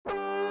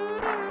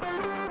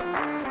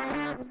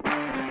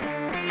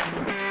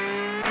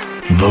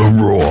The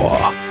Raw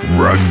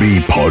Rugby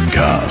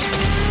Podcast.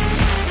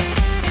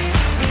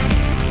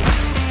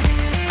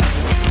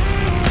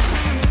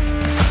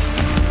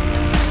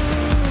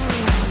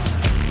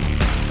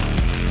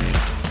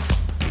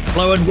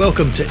 Hello and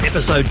welcome to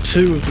episode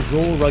 2 of the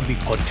Raw Rugby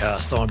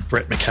Podcast. I'm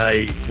Brett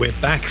McKay. We're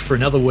back for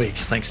another week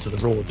thanks to the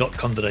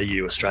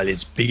raw.com.au,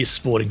 Australia's biggest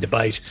sporting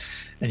debate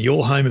and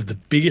your home of the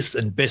biggest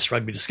and best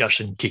rugby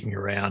discussion kicking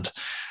around.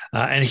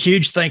 And a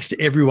huge thanks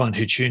to everyone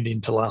who tuned in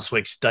to last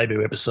week's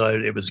debut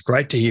episode. It was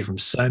great to hear from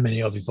so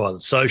many of you via the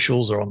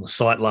socials or on the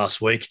site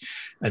last week,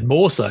 and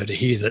more so to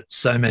hear that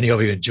so many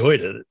of you enjoyed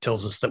it. It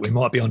tells us that we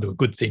might be onto a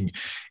good thing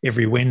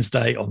every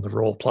Wednesday on the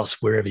Raw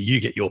Plus, wherever you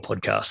get your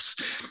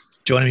podcasts.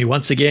 Joining me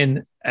once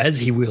again, as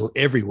he will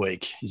every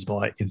week, is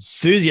my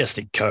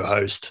enthusiastic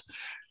co-host,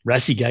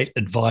 Rassygate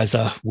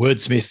advisor,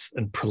 wordsmith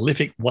and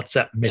prolific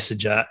WhatsApp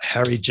messenger,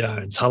 Harry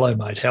Jones. Hello,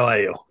 mate. How are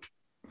you?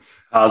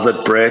 How's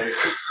it, Brett?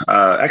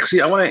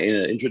 Actually, I want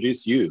to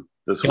introduce you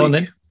this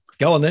week.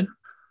 Go on then.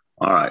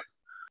 All right.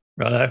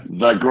 Righto.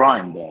 The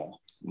grinder,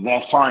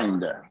 the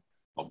finder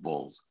of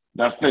bulls,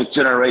 the fifth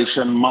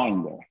generation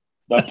minder,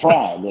 the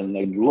pride and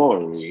the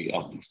glory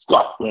of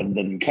Scotland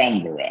and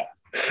Canberra.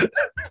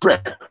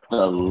 Brett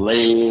the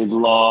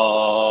Laidlaw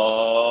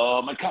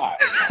Mackay.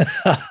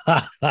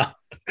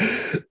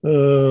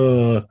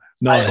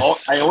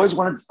 Nice. I always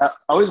wanted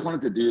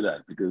to do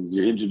that because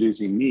you're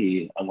introducing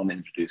me. I want to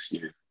introduce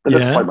you, but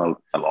that's probably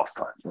my last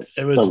time.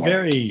 It was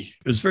very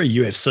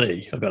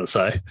UFC. I've got to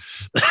say.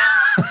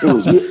 It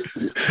was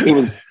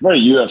very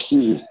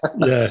UFC.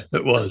 Yeah,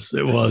 it was.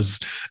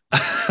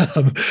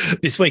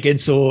 This weekend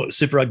saw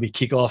Super Rugby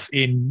kick off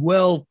in,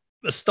 well,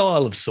 a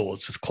style of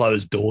sorts, with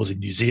closed doors in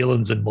New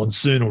Zealand and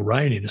monsoonal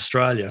rain in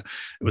Australia.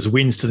 It was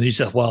wins to the New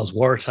South Wales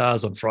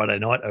Waratahs on Friday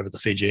night over the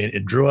Fijian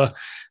Indrua,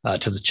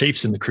 to the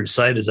Chiefs and the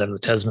Crusaders over the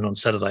Tasman on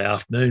Saturday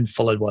afternoon,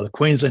 followed by the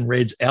Queensland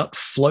Reds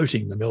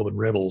out-floating the Melbourne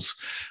Rebels.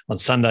 On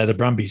Sunday, the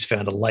Brumbies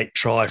found a late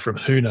try from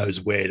who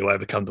knows where to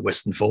overcome the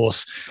Western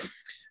Force.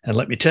 And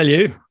let me tell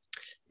you,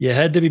 you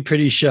had to be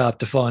pretty sharp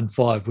to find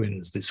 5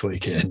 winners this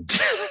weekend.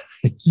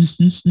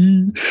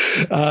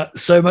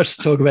 So much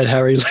to talk about,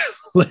 Harry.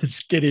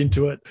 Let's get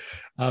into it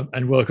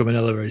and welcome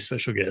another very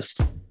special guest.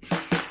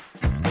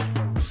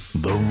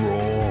 The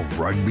Raw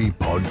Rugby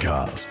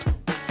Podcast.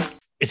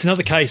 It's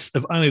another case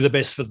of only the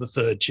best for the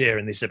third chair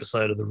in this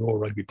episode of the Raw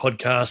Rugby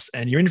Podcast.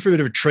 And you're in for a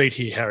bit of a treat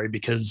here, Harry,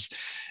 because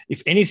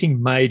if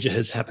anything major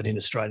has happened in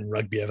Australian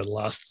rugby over the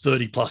last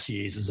 30 plus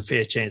years, there's a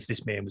fair chance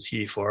this man was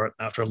here for it.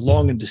 After a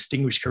long and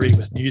distinguished career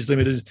with News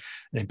Limited,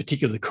 and in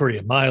particular the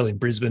Courier Mail in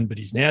Brisbane, but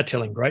he's now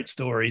telling great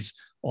stories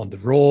on the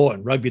Raw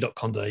and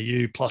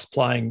rugby.com.au, plus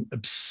playing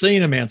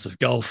obscene amounts of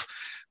golf.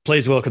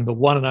 Please welcome the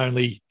one and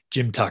only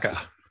Jim Tucker.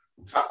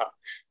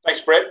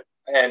 Thanks, Brett,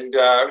 and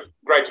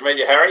great to meet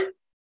you, Harry.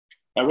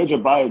 I read your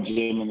bio,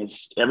 Jim, and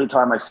every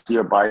time I see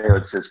your bio,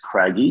 it says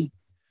Craggy.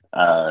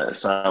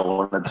 So I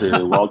wanted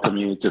to welcome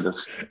you to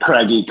this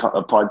Craggy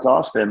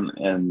podcast,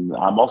 and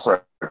I'm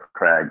also a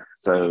Crag,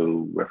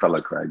 so we're fellow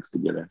Crags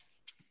together.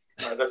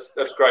 That's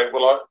great.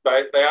 Well,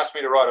 they asked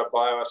me to write a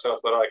bio, so I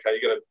thought, okay,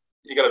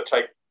 you got to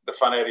take the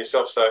fun out of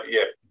yourself. So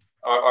yeah,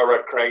 I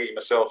wrote Craggy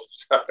myself.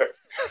 So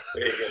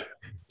there you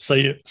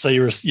go. So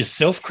you're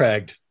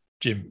self-cragged,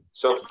 Jim.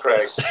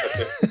 Self-cragged.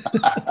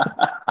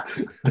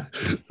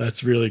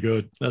 That's really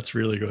good.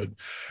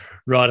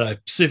 Righto,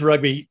 Super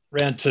Rugby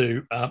round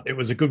 2. It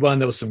was a good one.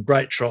 There were some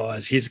great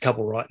tries. Here's a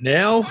couple right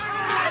now.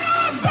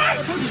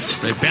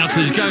 The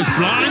bounces goes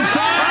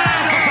blindside.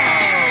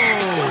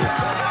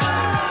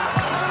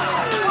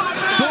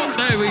 Thought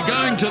they were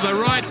going to the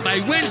right. They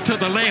went to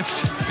the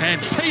left. And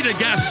Peter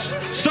Gus,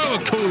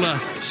 Soakula,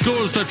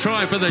 scores the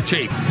try for the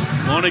Chief.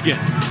 Monaghan.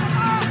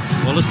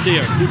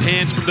 Wallacea, good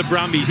hands from the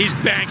Brumbies. Here's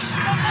Banks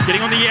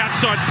getting on the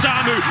outside.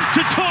 Samu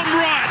to Tom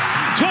Wright.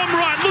 Tom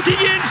Wright looking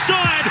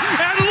inside.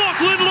 And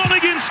Lachlan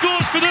Lonergan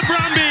scores for the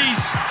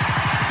Brumbies.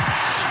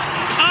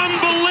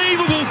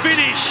 Unbelievable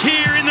finish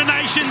here in the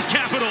nation's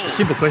capital.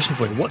 Simple question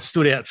for you. What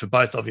stood out for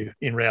both of you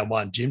in round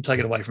 1? Jim, take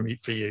it away from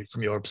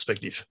your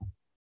perspective.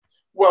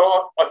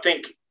 Well, I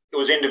think it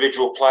was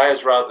individual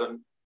players rather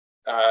than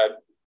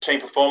team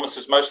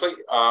performances mostly.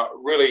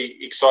 Really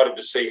excited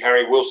to see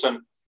Harry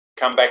Wilson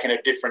come back in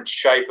a different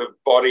shape of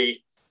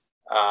body,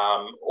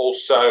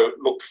 also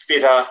look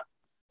fitter,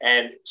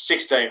 and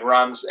 16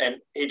 runs. And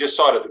he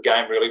decided the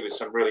game really with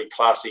some really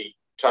classy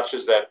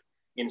touches, that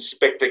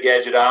Inspector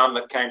Gadget arm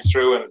that came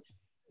through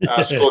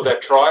and scored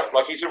that try.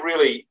 Like, he's a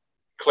really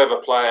clever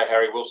player,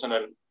 Harry Wilson,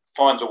 and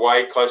finds a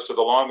way close to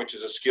the line, which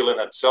is a skill in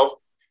itself.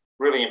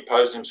 Really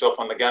imposed himself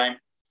on the game.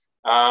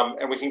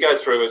 And we can go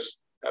through as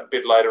a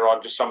bit later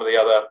on just some of the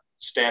other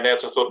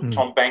standouts. I thought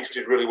Tom Banks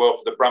did really well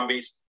for the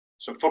Brumbies.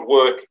 Some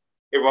footwork.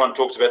 Everyone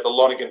talks about the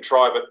Lonergan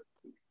try, but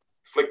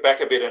flick back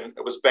a bit and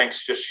it was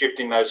Banks just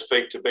shifting those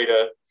feet to beat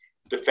a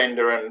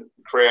defender and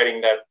creating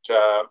that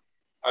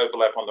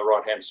overlap on the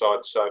right-hand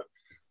side. So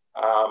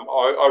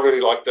I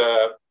really like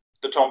the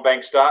Tom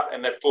Banks start,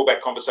 and that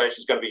fullback conversation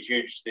is going to be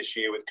huge this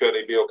year with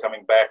Curtly Beale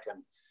coming back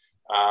and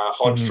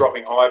Hodge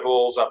dropping high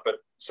balls up at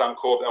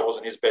Suncorp. That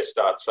wasn't his best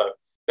start. So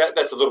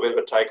that's a little bit of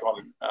a take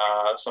on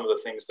some of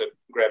the things that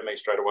grabbed me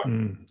straight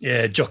away.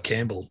 Yeah, Jock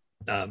Campbell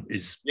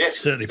is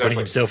certainly putting exactly.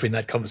 himself in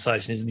that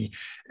conversation, isn't he?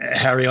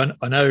 Harry,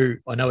 I know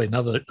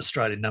another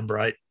Australian number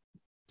 8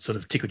 sort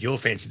of tickled your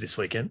fancy this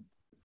weekend.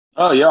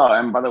 Oh, yeah.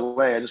 And by the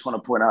way, I just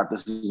want to point out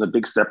this is a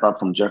big step up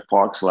from Jeff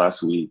Parks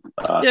last week.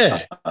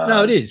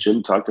 No, it is.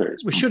 Jim Tucker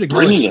is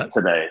bringing it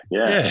today.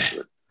 Yeah.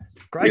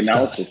 Great the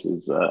analysis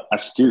is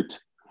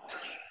astute.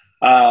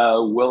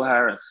 Will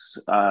Harris,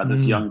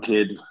 this young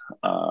kid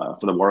for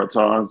the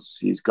Waratahs,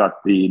 he's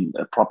got the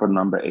proper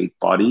number 8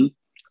 body.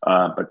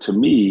 But to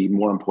me,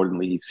 more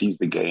importantly, he sees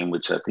the game,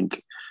 which I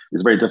think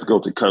is very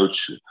difficult to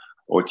coach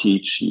or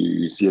teach.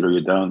 You see it or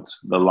you don't.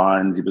 The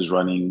lines he was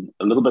running,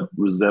 a little bit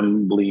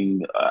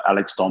resembling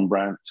Alex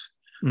Donbrandt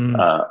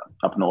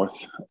up north.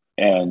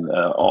 And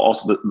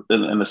also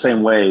in the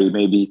same way,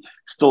 maybe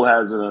still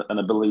has an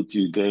ability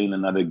to gain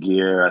another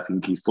gear. I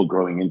think he's still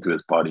growing into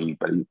his body,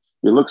 but he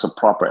looks a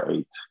proper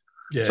 8.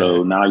 Yeah.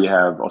 So now you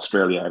have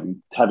Australia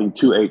having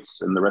 2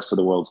 8s and the rest of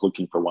the world's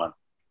looking for one.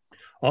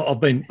 I've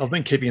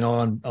been keeping an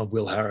eye on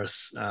Will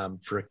Harris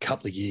for a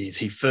couple of years.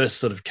 He first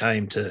sort of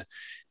came to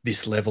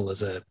this level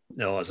as an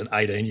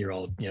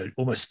 18-year-old,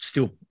 almost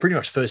still pretty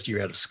much first year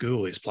out of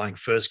school. He was playing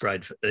first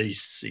grade for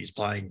East. He's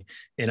playing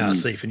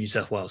NRC for New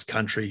South Wales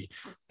Country.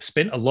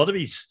 Spent a lot of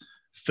his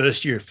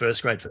first year of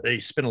first grade for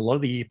East. Spent a lot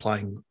of the year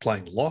playing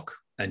lock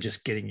and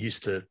just getting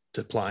used to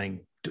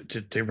playing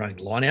to running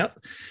line out.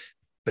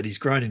 But he's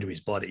grown into his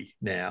body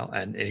now,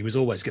 and he was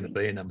always going to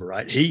be a number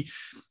 8.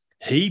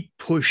 He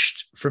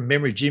pushed, from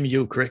memory, Jim,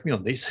 you'll correct me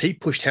on this, he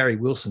pushed Harry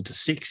Wilson to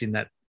 6 in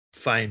that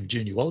famed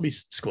Junior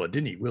Wallabies squad,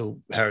 didn't he? Will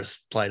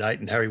Harris played 8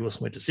 and Harry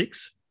Wilson went to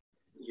 6.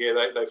 Yeah,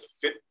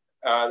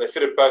 they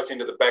fitted both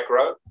into the back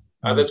row.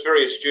 That's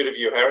very astute of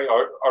you, Harry.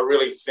 I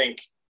really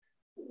think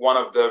one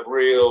of the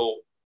real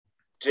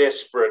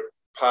desperate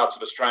parts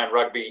of Australian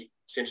rugby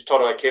since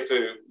Todd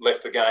Kefu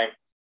left the game,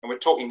 and we're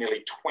talking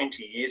nearly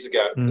 20 years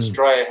ago,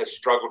 Australia has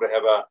struggled to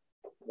have a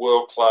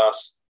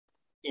world-class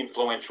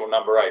influential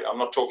number 8. I'm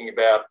not talking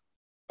about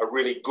a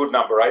really good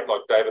number 8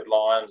 like David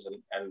Lyons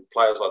and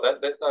players like that.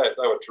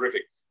 They were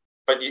terrific.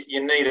 But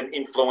you need an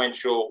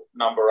influential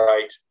number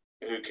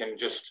 8 who can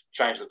just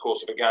change the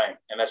course of a game.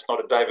 And that's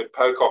not a David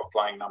Pocock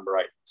playing number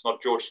 8. It's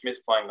not George Smith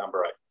playing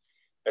number 8.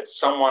 It's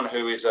someone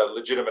who is a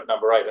legitimate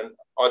number 8. And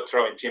I'd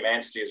throw in Tim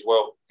Anstey as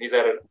well. He's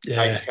added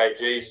 8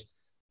 kgs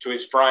to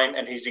his frame,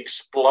 and he's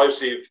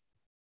explosive.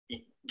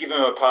 Give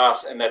him a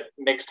pass, and that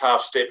next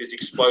half step is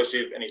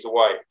explosive, and he's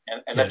away.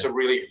 And that's a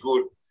really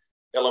good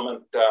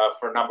element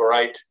for a number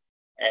 8.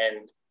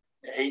 And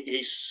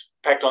he's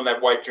packed on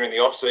that weight during the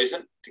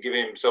off-season to give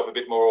himself a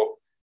bit more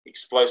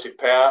explosive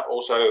power,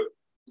 also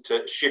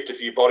to shift a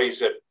few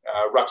bodies at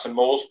rucks and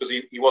mauls, because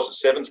he was a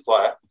sevens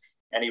player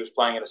and he was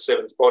playing in a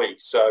sevens body.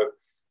 So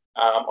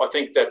I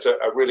think that's a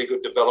really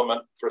good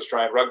development for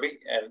Australian rugby,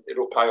 and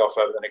it'll pay off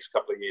over the next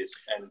couple of years.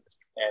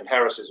 And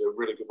Harris is a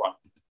really good one.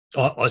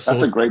 That's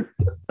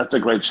a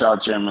great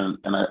shout, Jim,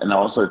 and I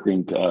also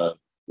think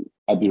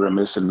I'd be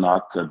remiss in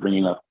not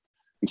bringing up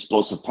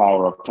explosive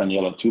power of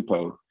Taniela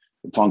Tupou,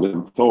 the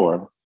Tongan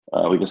Thor.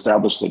 We've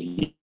established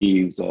that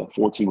he's a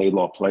 14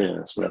 Laidlaw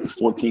player, so that's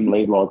 14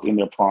 Laidlaws in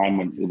their prime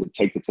when it would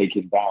take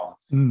him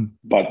down.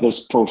 But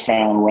this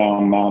profound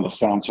round mound of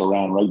sounds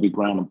around rugby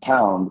ground and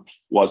pound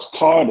was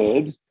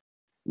carded,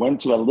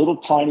 went to a little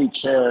tiny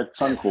chair at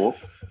Suncorp.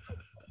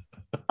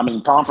 I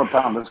mean, pound for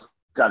pound, this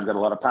guy's got a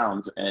lot of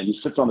pounds, and he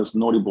sits on this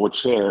naughty board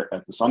chair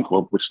at the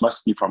Suncorp, which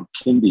must be from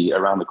Kindy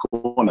around the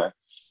corner.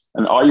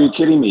 And are you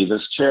kidding me?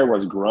 This chair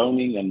was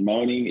groaning and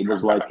moaning. It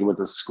was like it was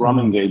a scrum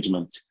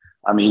engagement.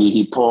 I mean,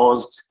 he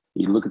paused,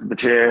 he looked at the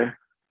chair,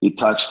 he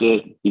touched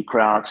it, he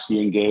crouched,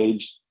 he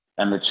engaged,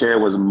 and the chair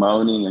was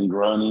moaning and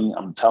groaning.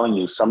 I'm telling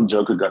you, some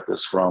joker got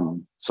this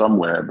from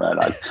somewhere,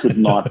 but I could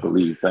not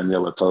believe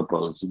Daniela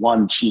Tupou's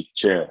one cheap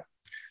chair.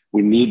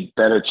 We need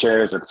better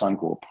chairs at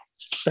Suncorp.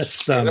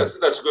 That's a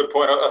good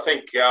point. I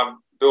think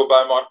Bill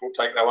Beaumont will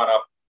take that one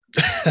up.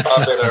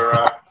 Far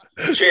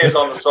better chairs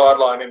on the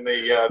sideline in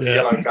the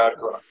yellow card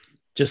corner.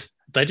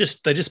 They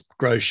just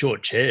grow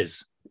short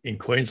chairs in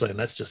Queensland.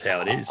 That's just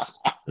how it is.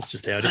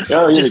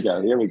 Oh,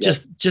 here we go.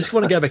 Just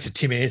want to go back to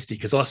Tim Anstey,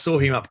 because I saw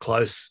him up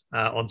close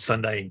on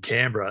Sunday in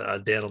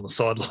Canberra, down on the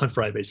sideline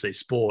for ABC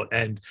Sport,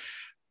 and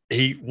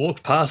he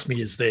walked past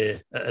me as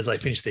they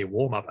finished their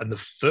warm-up, and the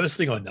first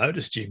thing I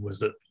noticed, Jim, was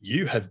that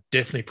you have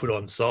definitely put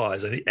on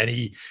size, and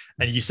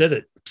you said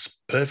it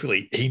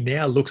perfectly. He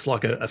now looks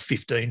like a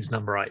 15s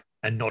number 8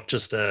 and not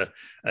just a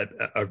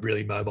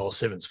really mobile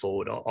sevens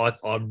forward.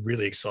 I'm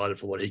really excited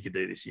for what he could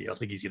do this year. I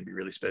think he's going to be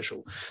really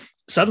special.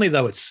 Suddenly,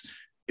 though, it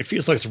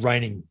feels like it's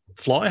raining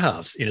fly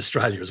halves in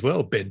Australia as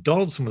well. Ben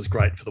Donaldson was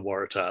great for the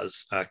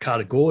Waratahs.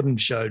 Carter Gordon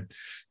showed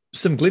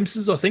some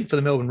glimpses, I think, for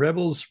the Melbourne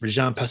Rebels.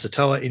 Rajan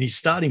Pasatoa in his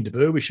starting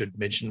debut, we should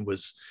mention,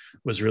 was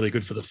really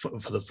good for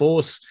the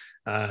Force.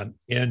 Noel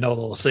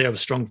Oloseo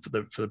was strong for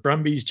the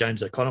Brumbies.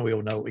 James O'Connor, we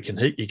all know what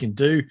he can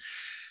do.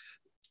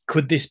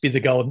 Could this be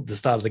the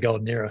start of the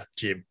golden era,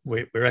 Jim?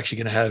 We're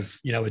actually going to have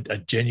a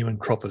genuine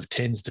crop of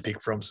 10s to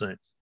pick from soon.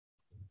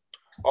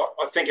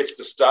 I think it's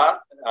the start,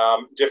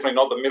 definitely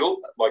not the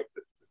middle. Like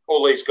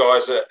all these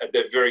guys are at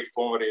their very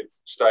formative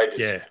stages.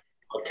 Yeah.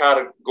 Like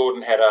Carter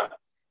Gordon had a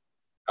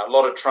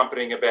lot of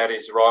trumpeting about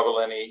his arrival,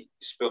 and he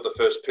spilled the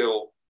first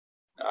pill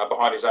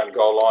behind his own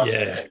goal line.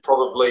 Yeah. And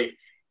probably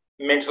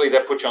mentally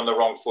that put you on the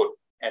wrong foot.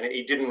 And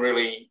he didn't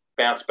really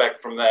bounce back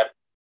from that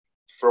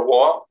for a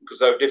while because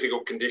they were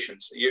difficult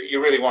conditions.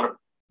 You really want to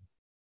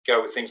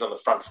go with things on the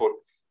front foot.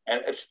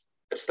 And it's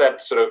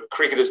that sort of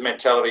cricketer's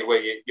mentality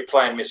where you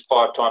play and miss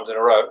 5 times in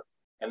a row,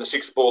 and the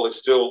 6th ball is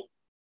still,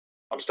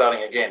 I'm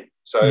starting again.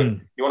 So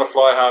you want to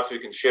fly half who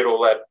can shed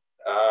all that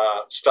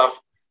stuff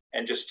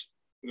and just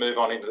move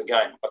on into the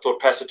game. I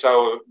thought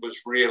Pasatoa was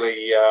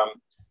really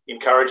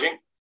encouraging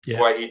the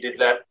way he did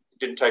that.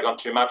 Didn't take on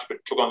too much,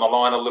 but took on the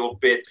line a little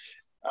bit.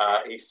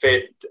 He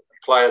fed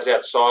players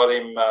outside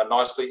him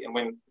nicely. And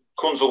when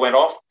Kunzel went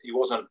off, he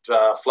wasn't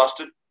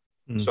flustered.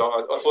 So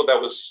I thought that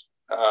was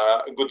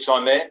a good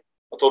sign there.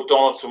 I thought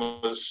Donaldson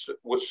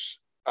was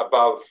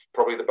above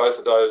probably the both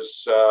of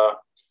those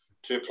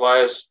 2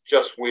 players,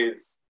 just with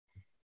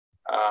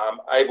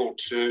able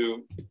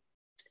to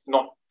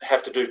not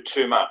have to do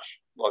too much.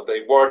 Like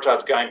the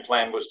Waratahs' game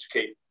plan was to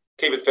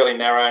keep it fairly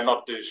narrow,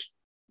 not do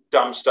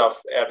dumb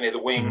stuff out near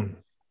the wing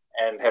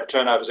and have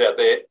turnovers out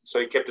there. So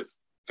he kept it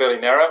fairly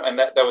narrow, and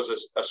that was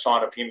a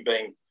sign of him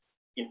being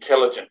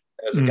intelligent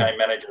as a game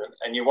manager.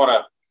 And you want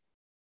to,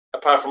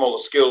 apart from all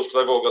the skills,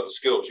 they've all got the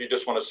skills, you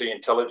just want to see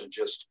intelligence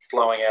just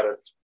flowing out of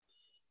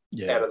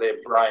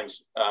their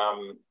brains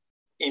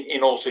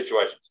in all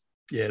situations.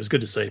 Yeah, it was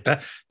good to see.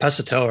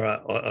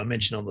 Pasatoa, I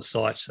mentioned on the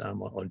site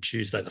on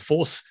Tuesday, the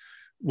Force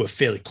were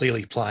fairly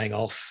clearly playing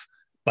off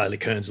Bailey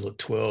Kearnsall at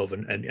 12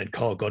 and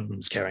Kyle Godwin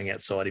was carrying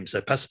outside him.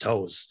 So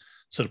Pasatoa was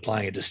sort of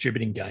playing a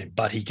distributing game,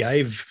 but he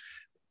gave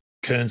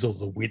Kearnsall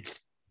the width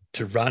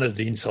to run at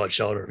the inside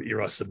shoulder of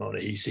Uri Simona.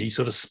 He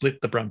sort of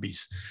split the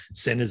Brumbies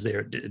centres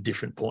there at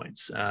different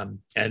points. And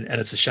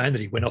it's a shame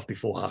that he went off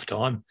before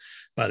half-time,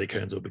 Bailey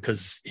Kearnsall,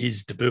 because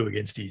his debut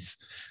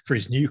for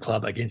his new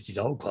club against his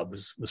old club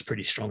was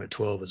pretty strong at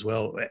 12 as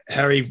well.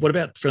 Harry, what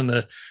about from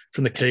the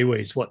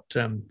Kiwis?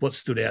 What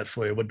stood out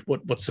for you?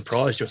 What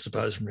surprised you, I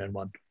suppose, from round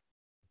 1?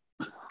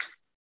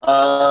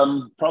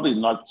 Probably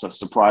not a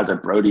surprise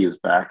that Brodie is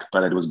back,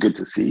 but it was good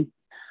to see.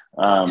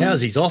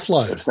 How's his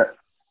offload?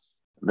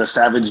 The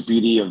savage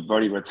beauty of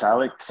Brodie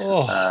Retallick.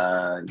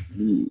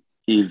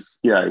 He's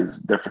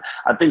different.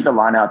 I think the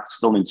lineout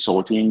still needs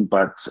sorting,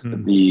 but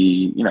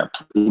he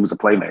was a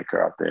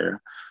playmaker out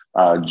there.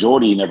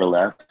 Geordie never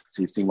left.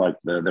 He seemed like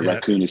the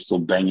raccoon is still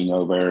banging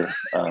over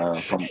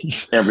from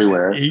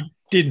everywhere. He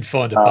didn't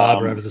find a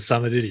barber over the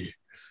summer, did he?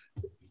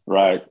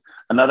 Right.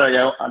 Another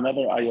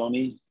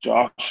Ione,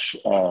 Josh,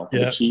 for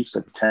the Chiefs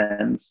at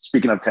 10.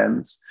 Speaking of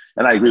 10s,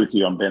 and I agree with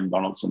you on Ben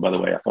Donaldson, by the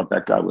way. I thought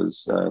that guy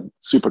was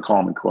super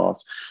calm and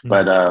class.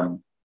 But I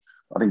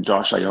think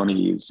Josh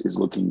Ione is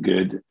looking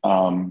good.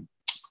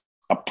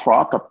 A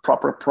proper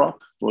prop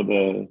for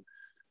the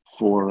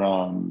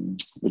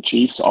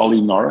Chiefs, Ollie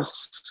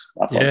Norris.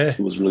 I thought it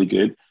was really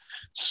good.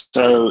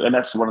 So, and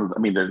that's one of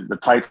the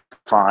tight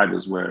 5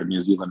 is where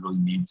New Zealand really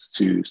needs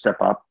to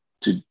step up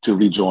to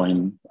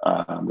rejoin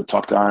the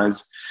top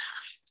guys.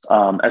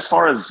 As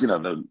far as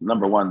the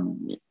number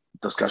one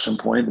discussion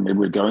point, and maybe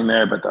we're going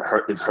there, but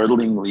is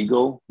hurdling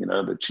legal?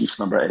 The Chiefs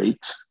number 8,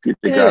 Peter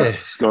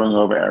Gus going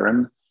over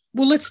Aaron.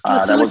 Well, let's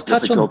that was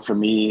touch difficult on for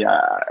me.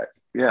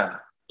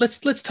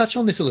 Let's touch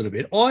on this a little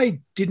bit. I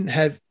didn't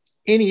have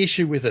any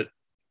issue with it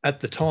at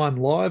the time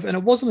live, and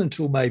it wasn't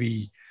until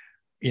maybe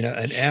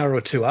an hour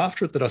or 2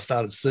 after it that I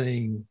started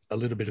seeing a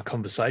little bit of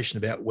conversation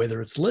about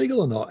whether it's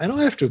legal or not. And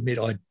I have to admit,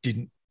 I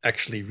didn't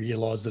actually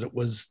realise that it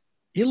was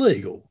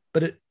illegal,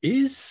 but it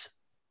is.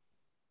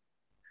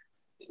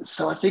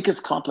 So I think it's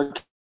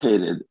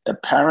complicated.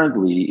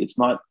 Apparently, it's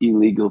not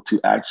illegal to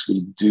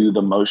actually do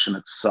the motion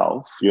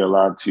itself. You're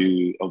allowed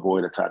to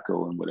avoid a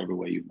tackle in whatever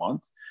way you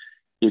want.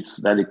 It's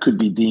that it could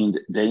be deemed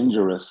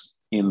dangerous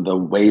in the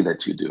way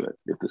that you do it,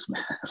 if this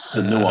makes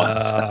a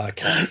nuance.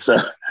 Okay.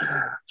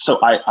 So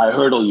I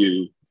hurdle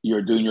you.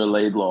 You're doing your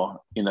Laidlaw.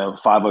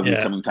 5 of you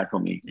coming tackle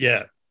me.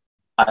 Yeah.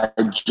 I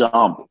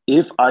jump.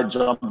 If I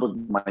jump with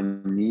my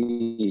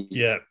knee,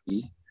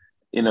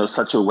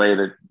 such a way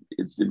that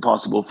it's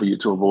impossible for you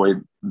to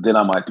avoid, then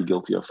I might be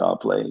guilty of foul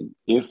play.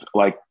 If,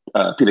 like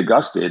Peter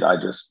Gus did,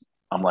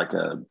 I'm like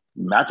a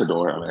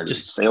matador. I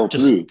just sail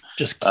through,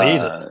 just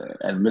cleared it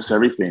and miss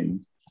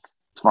everything.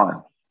 It's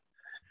fine.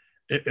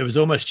 It was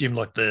almost, Jim,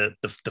 like the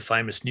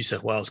famous New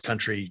South Wales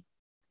country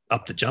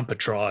up the jumper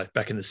try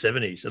back in the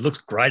 70s. It looks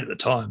great at the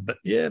time, but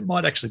it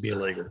might actually be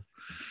illegal.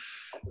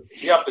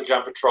 The up the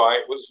jumper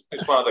try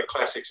it's one of the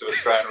classics of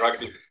Australian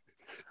rugby.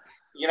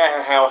 You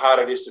know how hard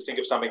it is to think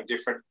of something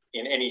different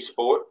in any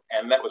sport,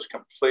 and that was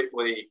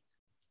completely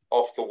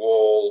off the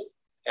wall,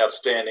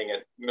 outstanding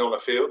at Milner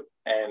Field,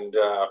 and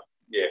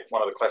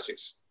one of the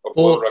classics of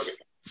world rugby.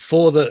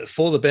 For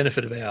the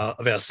benefit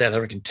of our South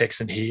African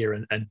Texan here,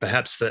 and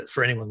perhaps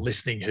for anyone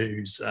listening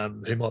who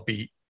might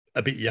be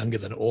a bit younger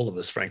than all of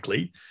us,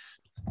 frankly,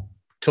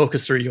 talk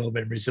us through your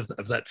memories of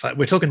that.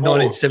 We're talking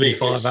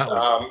 1975,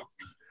 aren't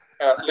we?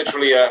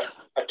 literally a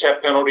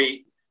tap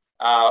penalty.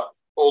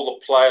 All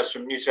the players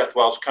from New South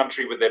Wales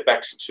country with their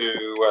backs to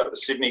the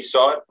Sydney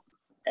side,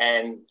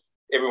 and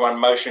everyone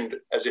motioned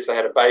as if they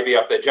had a baby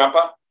up their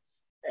jumper,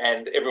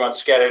 and everyone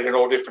scattered in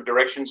all different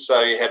directions.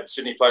 So you had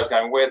Sydney players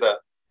going, "Where the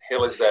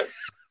hell is that?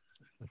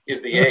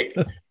 Is the egg?"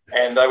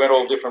 And they went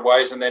all different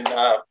ways. And then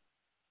the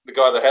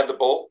guy that had the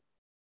ball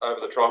over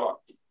the try line,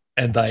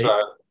 and they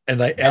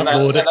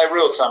outlawed it, and they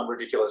ruled some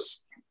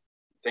ridiculous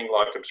thing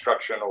like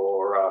obstruction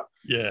or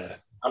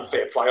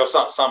unfair play or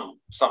something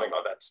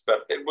like that.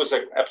 But it was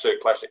an absolute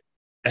classic.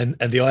 And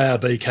the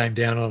IRB came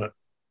down on it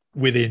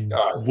within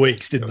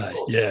weeks, didn't they?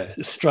 Course. Yeah,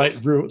 struck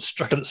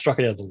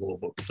it out of the law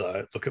book.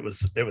 So look,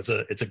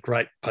 it's a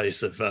great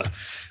piece of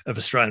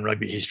Australian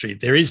rugby history.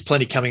 There is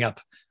plenty coming up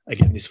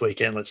again this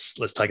weekend.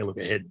 Let's take a look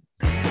ahead.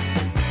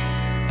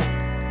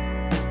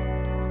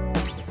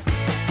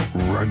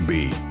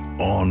 Rugby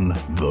on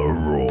the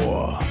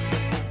Roar.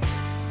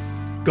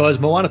 Guys,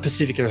 Moana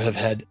Pacifica have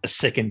had a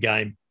second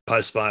game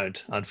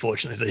postponed.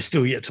 Unfortunately, they're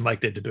still yet to make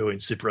their debut in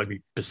Super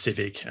Rugby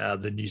Pacific.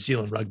 The New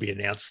Zealand Rugby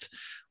announced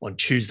on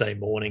Tuesday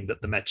morning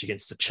that the match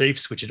against the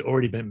Chiefs, which had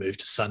already been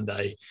moved to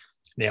Sunday,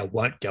 now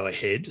won't go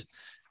ahead.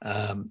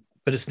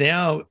 But it's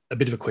now a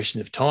bit of a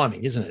question of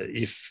timing, isn't it?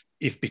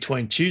 If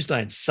between Tuesday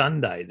and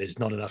Sunday there's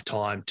not enough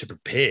time to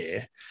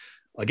prepare,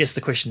 I guess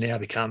the question now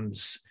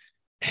becomes,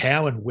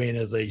 how and when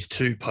are these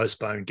two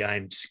postponed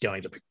games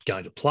going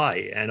to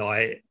play? And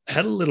I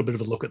had a little bit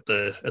of a look at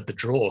the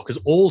draw, because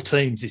all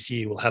teams this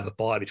year will have a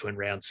bye between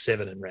round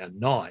 7 and round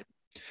 9.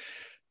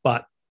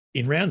 But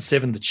in round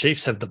 7, the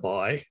Chiefs have the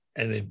bye,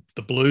 and then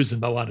the Blues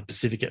and Moana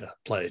Pacifica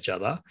play each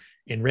other.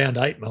 In round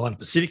 8, Moana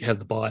Pacifica have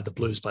the bye, the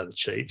Blues play the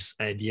Chiefs.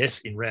 And yes,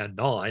 in round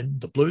 9,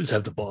 the Blues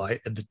have the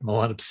bye, and the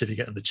Moana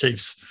Pacifica and the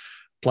Chiefs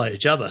play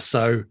each other.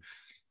 So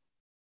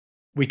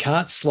we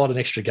can't slot an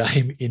extra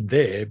game in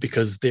there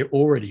because they're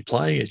already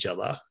playing each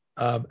other.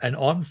 And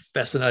I'm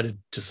fascinated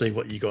to see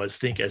what you guys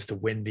think as to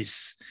when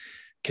this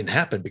can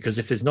happen, because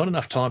if there's not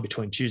enough time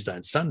between Tuesday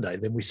and Sunday,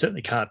 then we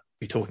certainly can't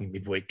be talking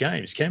midweek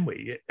games, can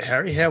we?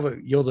 Harry,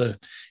 you're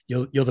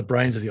the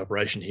brains of the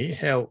operation here.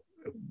 How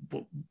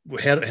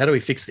do we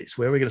fix this?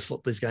 Where are we going to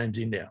slot these games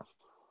in now?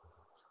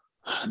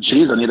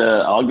 Geez, I need an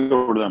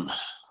algorithm.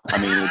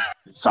 I mean,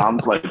 it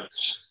sounds like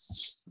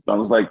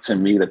to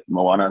me that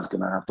Moana is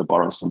going to have to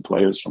borrow some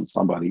players from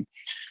somebody,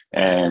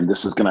 and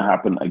this is going to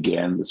happen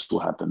again. This will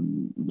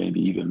happen maybe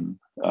even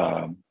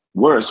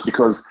worse,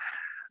 because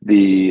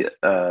the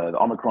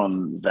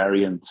Omicron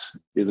variant,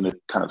 isn't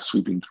it kind of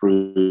sweeping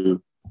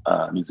through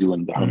New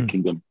Zealand, the home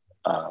kingdom,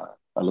 a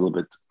little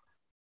bit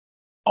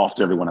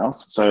after everyone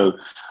else. So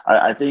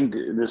I think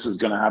this is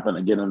going to happen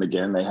again and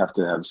again. They have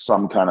to have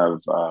some kind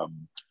of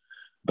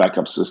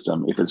backup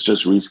system. If it's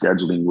just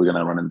rescheduling, we're going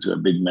to run into a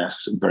big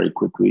mess very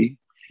quickly.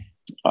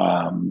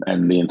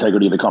 And the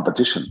integrity of the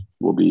competition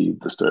will be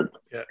disturbed.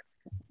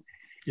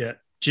 Yeah.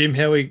 Jim,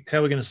 how are we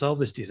going to solve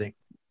this, do you think?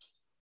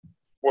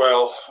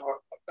 Well,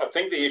 I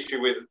think the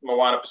issue with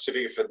Moana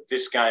Pacifica for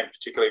this game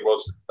particularly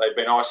was they've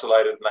been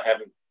isolated and they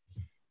hadn't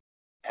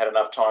had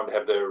enough time to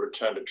have their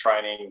return to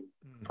training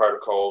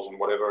protocols and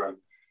whatever. And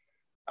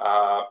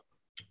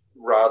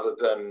rather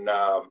than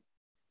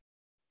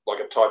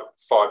like a type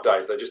 5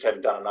 days, they just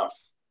hadn't done enough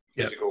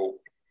physical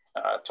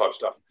type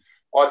stuff.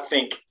 I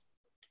think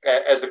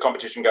as the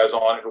competition goes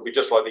on, it'll be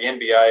just like the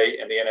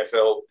NBA and the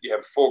NFL. You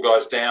have 4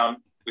 guys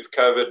down with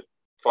COVID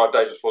 5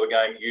 days before the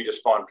game. You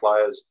just find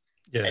players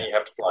and you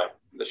have to play.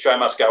 The show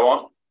must go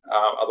on.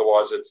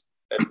 Otherwise, it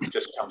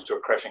just comes to a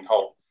crashing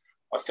halt.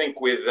 I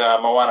think with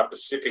Moana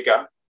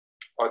Pacifica,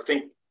 I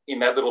think in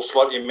that little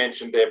slot you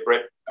mentioned there,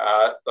 Brett,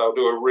 they'll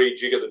do a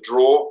rejig of the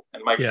draw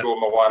and make sure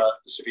Moana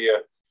Pacifica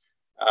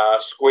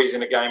squeeze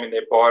in a game in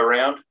their bye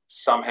round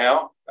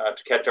somehow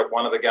to catch up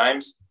one of the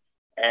games.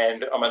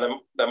 And I mean,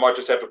 they might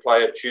just have to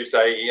play a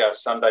Tuesday,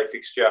 Sunday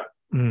fixture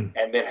and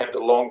then have the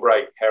long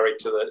break, Harry,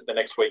 to the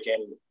next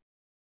weekend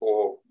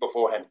or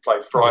beforehand,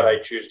 play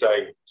Friday,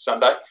 Tuesday,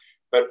 Sunday.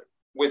 But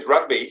with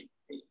rugby,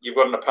 you've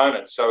got an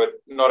opponent. So it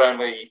not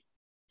only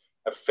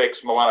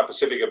affects Moana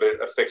Pacifica, but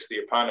it affects the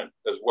opponent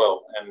as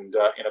well. And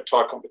in a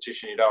tight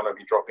competition, you don't want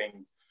to be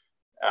dropping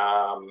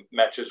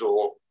matches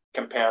or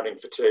compounding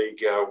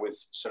fatigue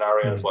with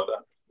scenarios like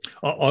that.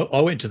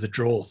 I went to the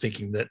draw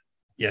thinking that,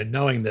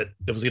 knowing that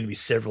there was going to be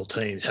several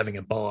teams having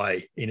a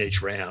bye in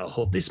each round, I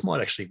thought this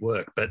might actually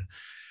work. But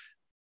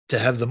to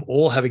have them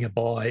all having a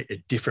bye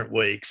at different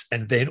weeks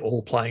and then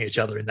all playing each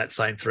other in that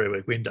same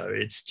 3-week window,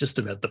 it's just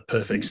about the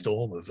perfect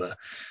storm of a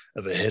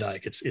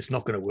headache. It's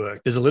not going to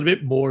work. There's a little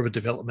bit more of a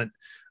development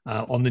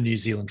on the New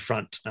Zealand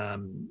front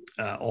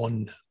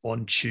on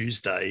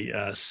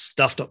Tuesday.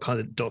 Stuff.co.nz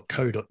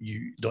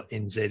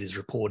is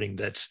reporting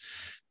that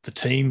the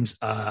teams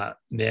are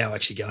now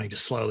actually going to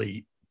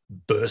slowly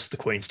burst the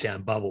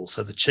Queenstown bubble.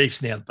 So the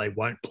Chiefs, now that they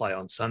won't play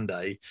on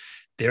Sunday,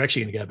 they're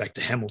actually going to go back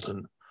to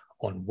Hamilton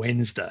on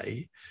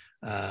Wednesday.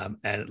 And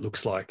it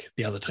looks like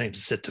the other teams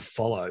are set to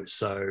follow.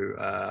 So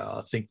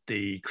I think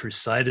the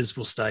Crusaders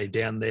will stay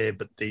down there,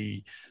 but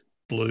the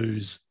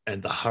Blues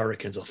and the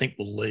Hurricanes, I think,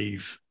 will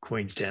leave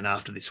Queenstown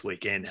after this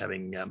weekend,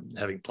 having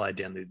played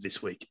down there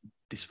this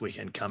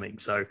weekend coming.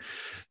 So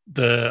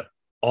the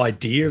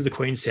idea of the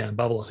Queenstown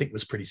bubble, I think,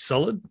 was pretty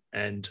solid,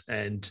 and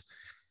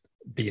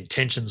the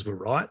intentions were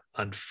right.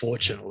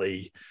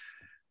 Unfortunately,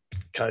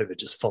 COVID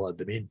just followed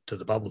them into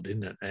the bubble,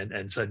 didn't it?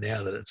 And so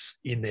now that it's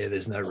in there,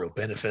 there's no real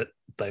benefit.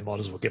 They might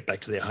as well get back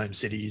to their home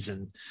cities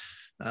and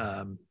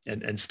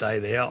stay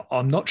there.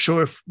 I'm not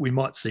sure if we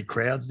might see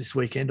crowds this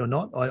weekend or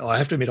not. I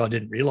have to admit, I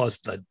didn't realise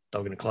that they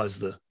were going to close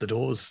the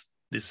doors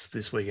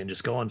this weekend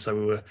just gone.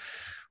 So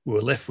we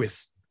were left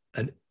with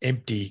an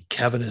empty,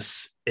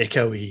 cavernous,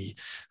 echoey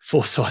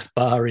Forsyth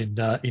bar in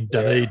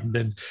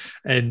Dunedin,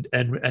 and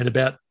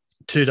about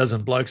 24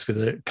 blokes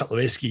with a couple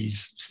of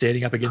Eskies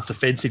standing up against the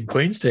fence in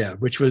Queenstown,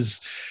 which was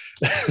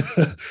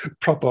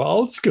proper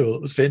old school.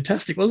 It was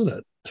fantastic, wasn't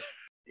it?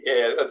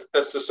 Yeah,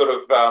 that's the sort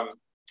of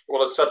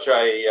well, it's such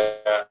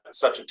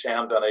a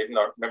town, Dunedin.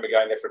 I remember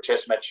going there for a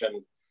test match,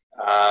 and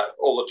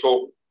all the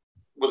talk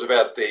was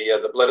about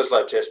the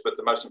Bledisloe test, but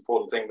the most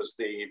important thing was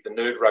the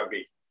nude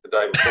rugby the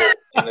day before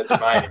in the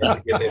Domain. You had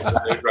to get there for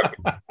the nude rugby.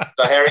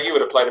 So, Harry, you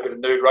would have played a bit of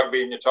nude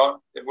rugby in your time.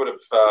 It would have.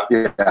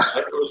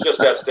 It was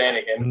just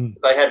outstanding, and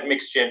they had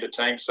mixed gender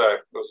teams, so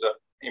it was an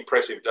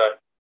impressive day.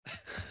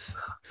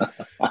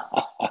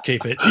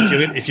 Keep it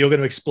if you're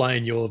going to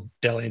explain your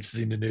dalliances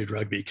into nude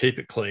rugby, keep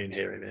it clean,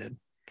 Harry, man.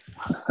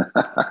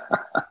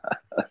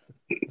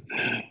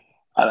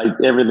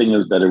 Everything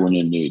is better when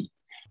you're nude.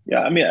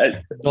 Yeah, I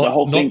mean, the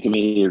whole thing to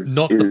me is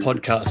not the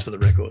podcast, for the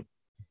record.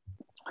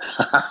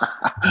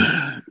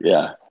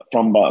 Yeah,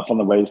 from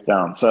the waist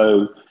down.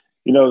 So,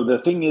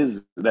 the thing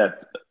is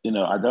that,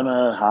 I don't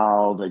know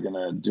how they're going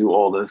to do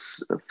all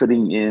this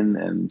fitting in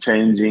and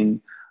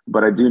changing,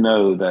 but I do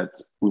know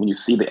that when you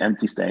see the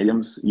empty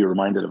stadiums, you're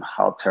reminded of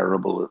how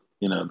terrible,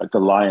 like the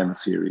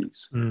Lions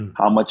series,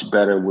 how much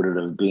better would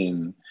it have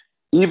been?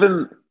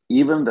 Even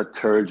the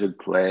turgid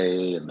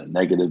play and the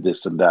negative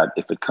this and that,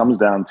 if it comes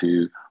down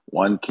to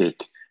one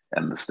kick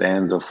and the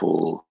stands are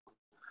full,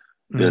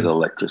 there's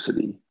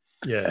electricity.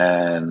 Yeah.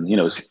 And,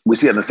 we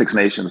see it in the Six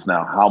Nations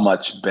now, how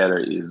much better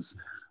is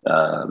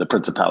the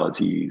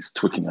Principalities,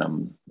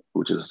 Twickenham,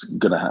 which is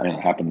going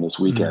to happen this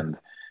weekend,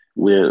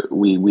 where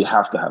we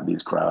have to have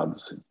these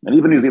crowds. And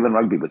even New Zealand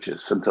rugby, which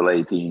is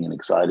scintillating and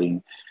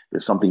exciting.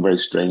 There's something very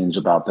strange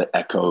about the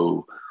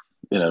echo,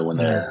 when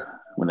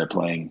they're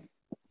playing.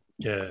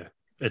 Yeah.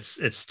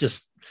 It's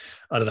just,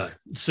 I don't know.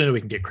 The sooner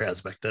we can get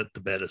crowds back, the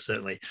better,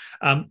 certainly.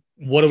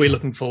 What are we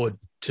looking forward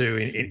to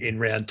in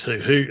round two?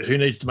 Who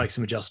needs to make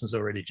some adjustments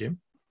already, Jim?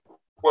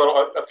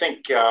 Well, I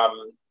think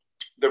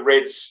the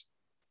Reds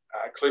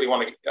clearly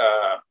want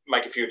to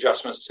make a few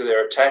adjustments to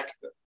their attack.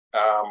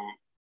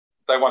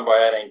 They won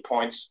by 18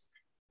 points.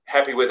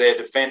 Happy with their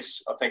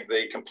defence. I think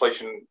the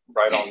completion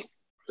rate on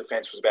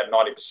defence was about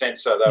 90%,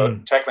 so they were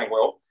tackling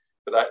well,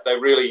 but they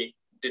really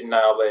didn't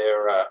nail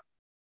their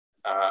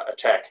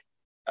attack.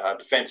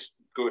 Defence,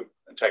 good.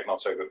 Attack,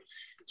 not so good.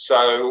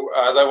 So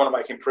they want to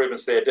make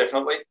improvements there,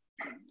 definitely.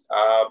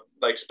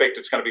 They expect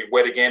it's going to be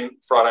wet again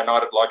Friday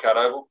night at Leichhardt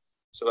Oval.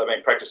 So they've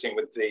been practicing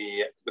with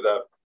a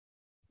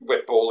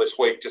wet ball this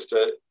week just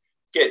to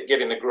get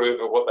in the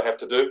groove of what they have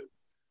to do.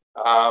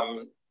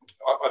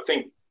 I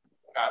think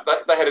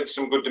they had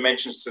some good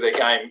dimensions to their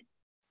game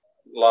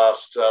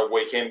last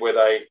weekend, where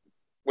they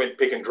went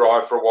pick and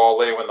drive for a while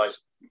there when they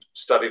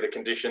studied the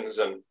conditions,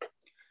 and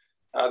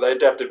they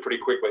adapted pretty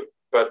quickly.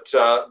 But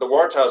the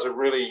Waratahs have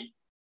really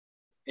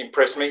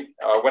impressed me.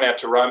 I went out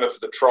to Roma for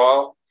the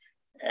trial,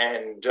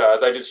 and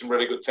they did some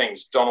really good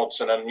things.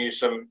 Donaldson and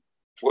Newsom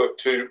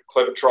worked 2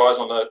 clever tries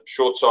on the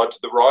short side to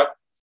the right.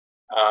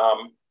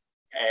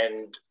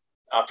 And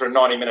after a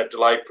 90-minute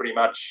delay, pretty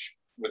much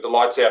with the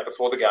lights out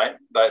before the game,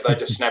 they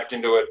just snapped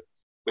into it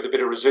with a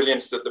bit of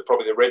resilience that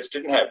probably the Reds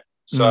didn't have.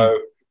 So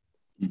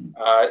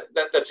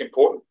that's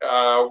important.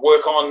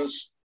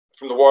 Work-ons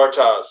from the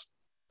Waratahs.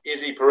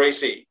 Izzy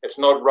Parisi, it's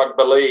not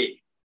rugby league.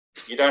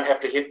 You don't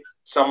have to hit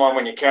someone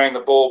when you're carrying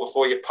the ball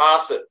before you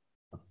pass it.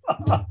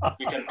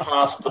 You can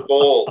pass the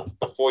ball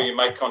before you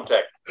make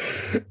contact.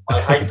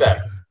 I hate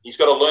that. He's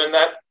got to learn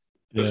that.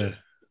 Yeah.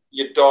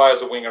 You die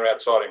as a winger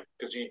outside him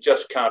because you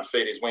just can't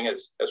feed his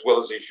wingers as well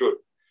as he should.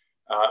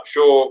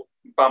 Sure,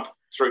 bump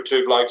through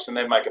 2 blokes and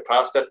then make a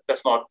pass.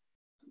 That's not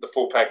the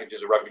full package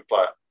as a rugby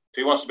player. If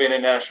he wants to be an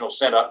international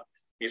centre,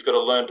 he's got to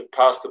learn to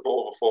pass the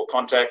ball before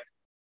contact,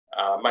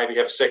 maybe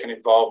have a second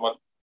involvement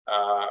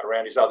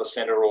around his other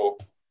centre, or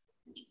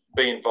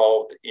be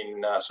involved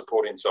in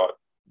support inside.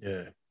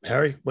 Yeah.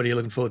 Harry, what are you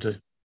looking forward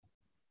to?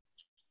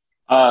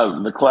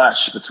 The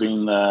clash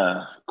between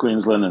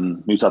Queensland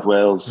and New South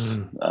Wales.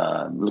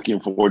 Looking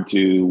forward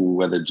to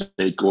whether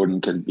Jake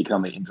Gordon can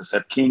become the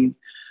intercept king.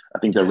 I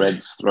think the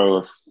Reds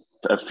throw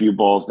a few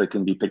balls that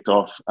can be picked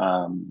off.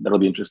 That'll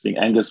be interesting.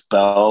 Angus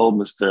Bell,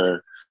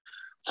 Mr.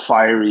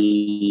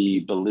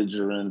 Fiery,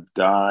 belligerent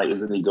guy,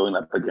 isn't he going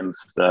up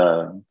against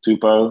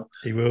Tupou?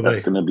 He will be.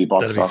 That's going to be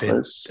box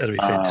office. That'll be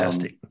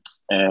fantastic.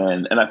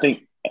 And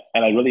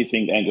I really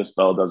think Angus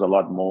Bell does a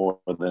lot more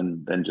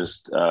than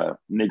just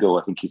niggle.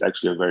 I think he's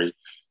actually a very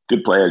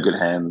good player, good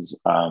hands.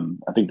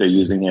 I think they're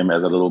using him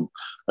as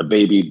a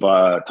baby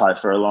Ty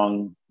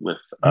Furlong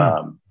with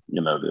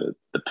the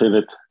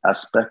pivot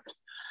aspect.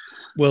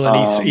 Well,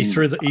 and he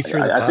threw the I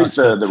pass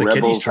think the for Rebels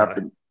Kenny's try. have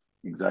to.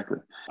 Exactly.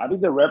 I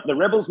think the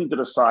Rebels need to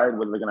decide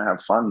whether they're going to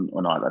have fun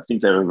or not. I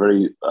think they're a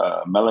very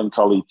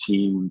melancholy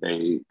team.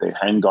 They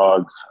hang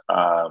dog.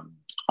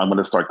 I'm going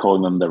to start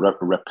calling them the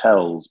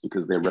repels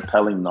because they're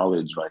repelling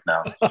knowledge right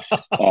now.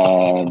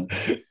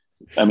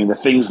 I mean, the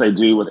things they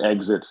do with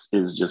exits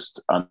is just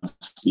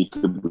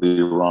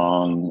unspeakably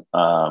wrong.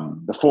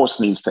 The force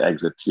needs to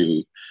exit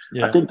too.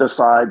 Yeah. I think the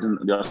sides and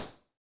the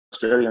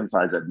Australian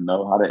sides that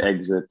know how to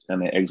exit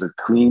and they exit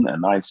clean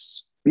and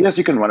nice. Yes,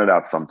 you can run it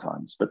out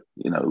sometimes, but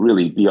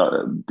really be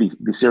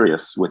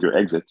serious with your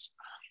exits.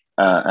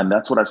 And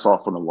that's what I saw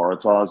from the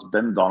Waratahs.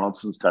 Ben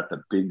Donaldson's got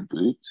the big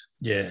boot.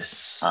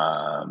 Yes,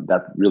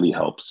 that really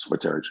helps for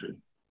territory.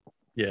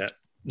 Yeah,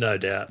 no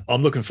doubt.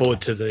 I'm looking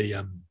forward to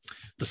the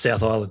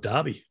South Island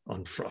Derby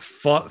on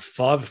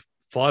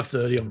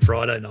 5:30 on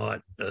Friday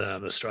night,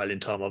 Australian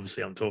time.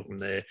 Obviously, I'm talking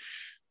there.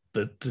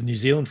 The New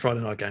Zealand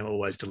Friday night game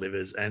always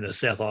delivers, and the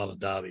South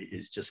Island Derby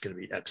is just going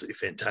to be absolutely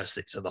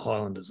fantastic. So the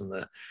Highlanders and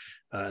the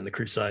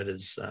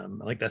Crusaders, I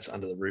think that's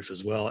under the roof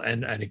as well.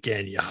 And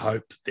again, you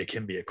hope that there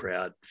can be a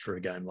crowd for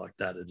a game like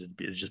that. It'd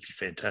just be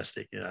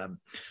fantastic.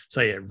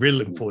 So yeah, really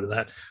looking forward to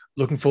that.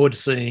 Looking forward to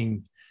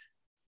seeing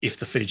if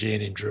the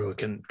Fijian in Drua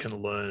can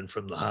learn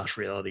from the harsh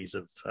realities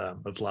of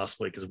last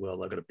week as well.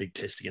 They've got a big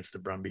test against the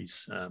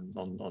Brumbies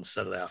on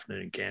Saturday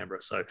afternoon in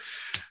Canberra. So a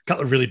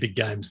couple of really big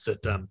games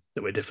that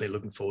we're definitely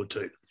looking forward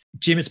to.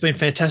 Jim, it's been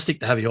fantastic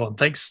to have you on.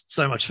 Thanks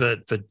so much for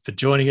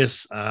joining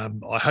us. I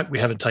hope we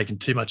haven't taken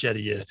too much out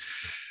of your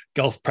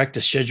golf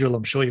practice schedule.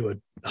 I'm sure you were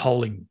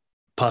holding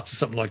parts of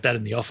something like that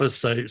in the office.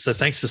 So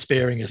thanks for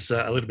sparing us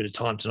a little bit of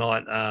time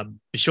tonight.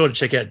 Be sure to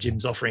check out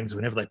Jim's offerings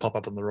whenever they pop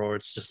up on the Raw.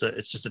 It's just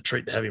a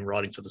treat to have him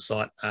writing for the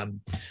site.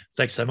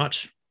 Thanks so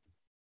much.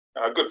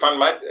 Good fun,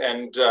 mate.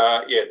 And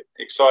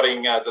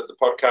exciting that the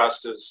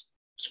podcast is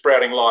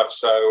sprouting life.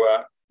 So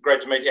great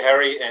to meet you,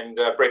 Harry, and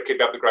Brett,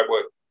 keep up the great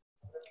work.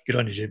 Good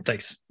on you, Jim.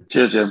 Thanks.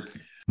 Cheers, Jim.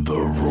 The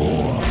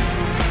Raw.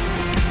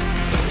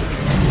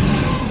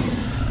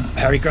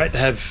 Harry, great to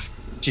have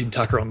Jim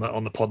Tucker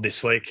on the pod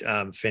this week.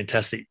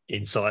 Fantastic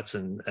insights,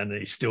 and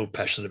he's still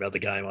passionate about the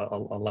game. I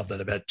love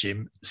that about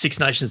Jim. Six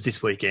Nations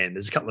this weekend.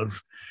 There's a couple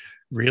of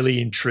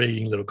really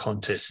intriguing little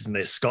contests, isn't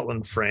there?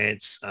 Scotland,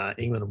 France,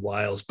 England and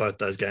Wales, both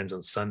those games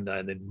on Sunday,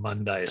 and then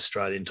Monday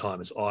Australian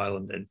time is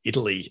Ireland and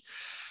Italy.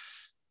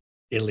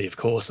 Italy, of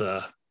course,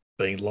 are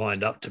being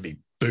lined up to be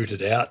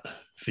booted out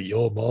for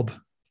your mob.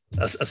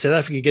 Are South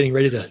Africa getting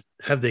ready to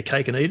have their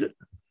cake and eat it?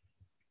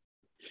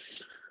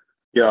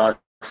 Yeah,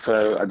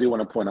 so I do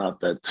want to point out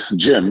that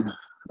Jim,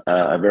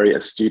 a very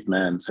astute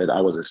man, said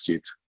I was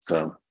astute.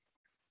 So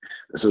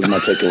this is my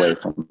takeaway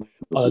from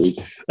this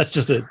week.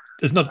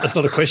 That's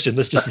not a question.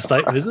 That's just a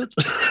statement, is it?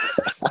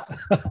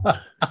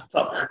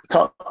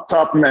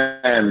 top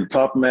man,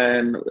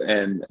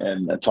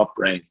 and a top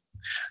brain.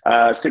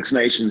 Six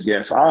Nations,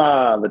 yes.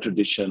 The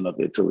tradition of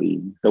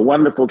Italy, the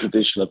wonderful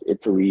tradition of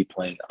Italy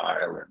playing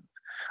Ireland.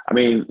 I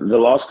mean, the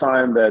last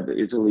time that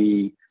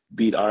Italy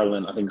beat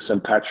Ireland, I think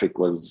St. Patrick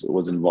was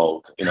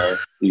involved.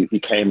 He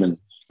came and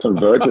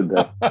converted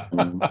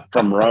them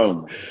from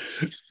Rome.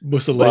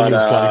 Mussolini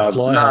was playing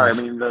fly. No, I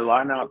mean the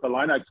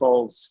line-out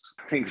calls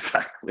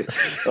exactly.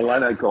 The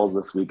line-out calls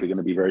this week are going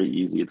to be very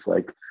easy. It's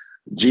like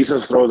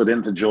Jesus throws it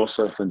into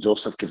Joseph, and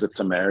Joseph gives it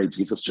to Mary.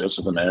 Jesus,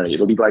 Joseph, and Mary.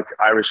 It'll be like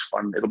Irish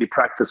fun. It'll be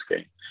practice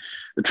game.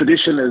 The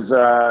tradition is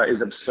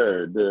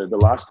absurd. The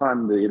last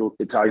time the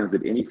Italians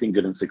did anything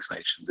good in Six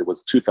Nations, it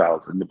was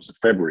 2000. It was in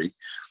February.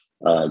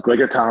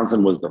 Gregor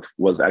Townsend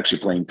was actually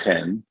playing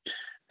 10,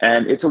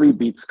 and Italy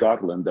beat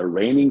Scotland, the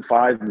reigning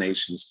Five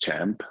Nations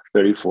champ,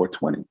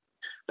 34-20.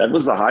 That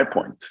was the high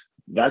point.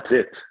 That's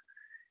it.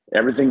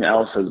 Everything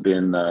else has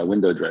been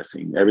window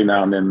dressing. Every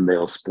now and then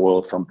they'll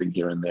spoil something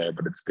here and there,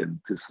 but it's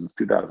been since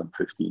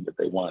 2015 that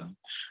they won.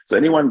 So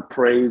anyone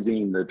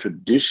praising the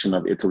tradition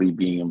of Italy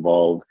being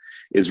involved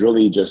is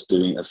really just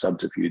doing a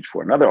subterfuge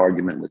for another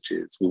argument, which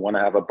is we want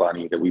to have a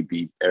bunny that we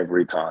beat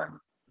every time,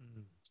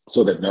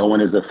 so that no one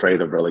is afraid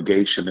of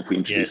relegation. If we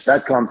introduce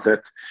that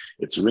concept,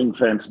 it's ring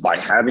fenced by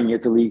having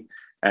Italy,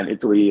 and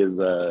Italy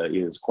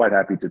is quite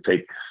happy to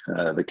take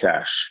the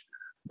cash.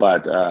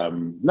 But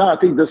no, I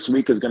think this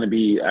week is going to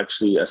be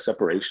actually a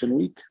separation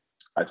week.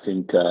 I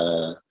think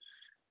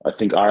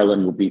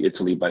Ireland will beat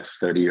Italy by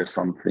 30 or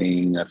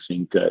something. I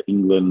think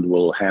England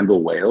will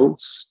handle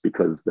Wales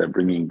because they're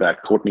bringing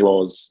back Courtney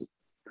Laws,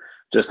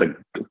 just a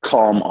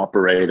calm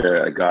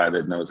operator, a guy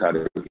that knows how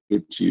to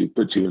hit you,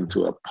 put you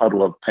into a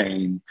puddle of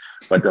pain,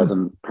 but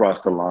doesn't cross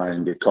the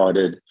line, get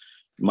carded.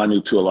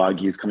 Manu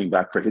Tuolagi is coming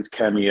back for his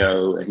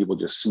cameo, and he will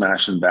just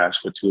smash and bash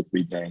for 2 or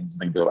 3 games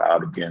and then go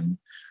out again.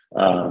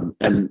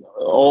 And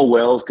all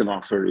Wales can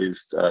offer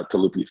is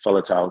Talupi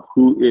Faletau,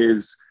 who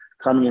is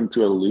coming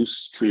into a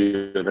loose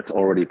trio that's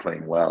already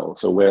playing well.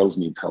 So Wales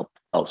needs help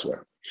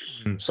elsewhere.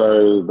 Mm-hmm.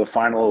 So the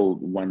final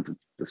one to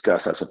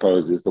discuss, I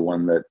suppose, is the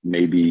one that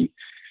maybe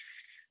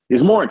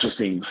is more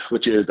interesting,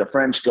 which is the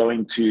French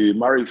going to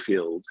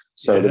Murrayfield.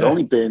 So there's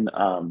only been,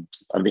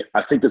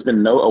 I think there's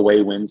been no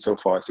away win so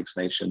far, Six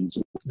Nations,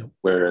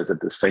 whereas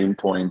at the same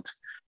point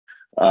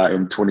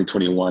in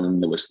 2021,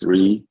 there was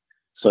 3.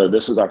 So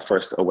this is our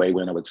first away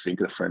win. I would think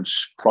the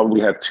French probably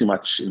had too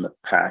much in the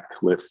pack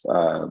with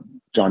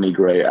Johnny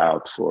Gray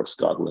out for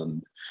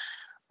Scotland.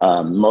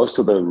 Most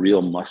of the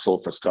real muscle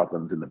for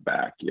Scotland's in the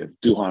back. You have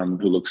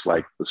Duhan, who looks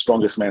like the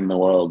strongest man in the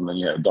world, and then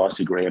you have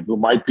Darcy Graham, who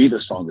might be the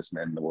strongest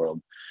man in the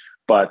world.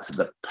 But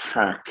the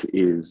pack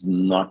is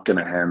not going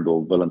to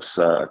handle Willems,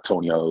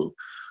 Tonio,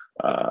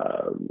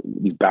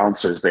 the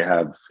bouncers they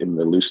have in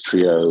the loose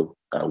trio,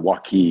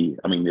 Waki.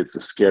 I mean, it's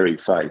a scary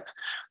sight.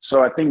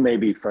 So I think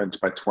maybe French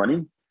by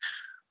 20.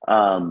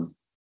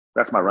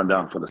 That's my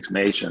rundown for the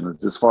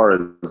nations. As far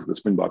as the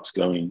Springboks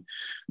going,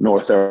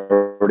 North,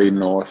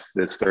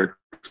 there's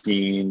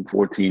 13,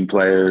 14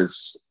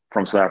 players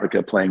from South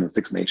Africa playing in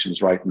Six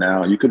Nations right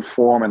now. You could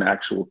form an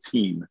actual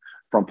team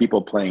from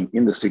people playing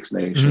in the Six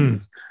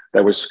Nations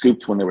that were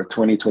scooped when they were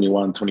 20,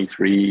 21,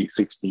 23,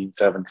 16,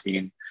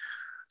 17.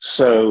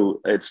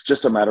 So it's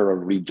just a matter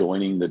of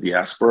rejoining the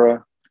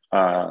diaspora.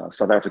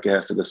 South Africa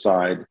has to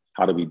decide,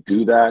 how do we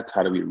do that?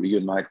 How do we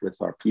reunite with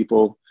our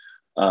people?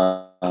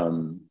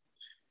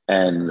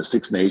 And the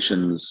Six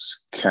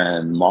Nations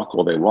can mock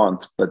all they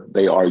want, but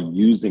they are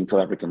using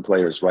South African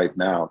players right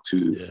now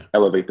to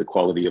elevate the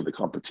quality of the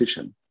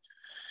competition.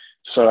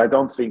 So I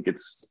don't think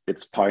it's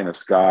pie in the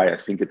sky. I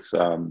think it's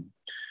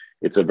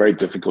a very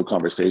difficult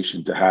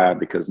conversation to have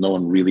because no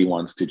one really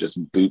wants to just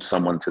boot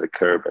someone to the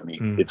curb. I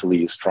mean,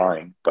 Italy is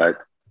trying, but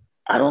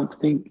I don't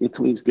think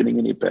Italy is getting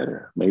any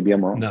better. Maybe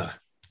I'm wrong. No,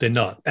 they're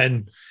not.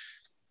 And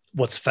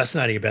what's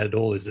fascinating about it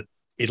all is that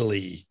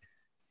Italy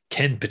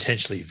can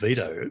potentially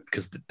veto it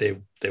because they're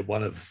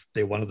one of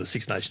the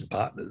Six Nation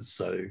partners.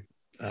 So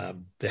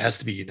there has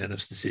to be a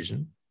unanimous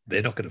decision.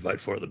 They're not going to vote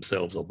for it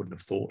themselves, I wouldn't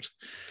have thought.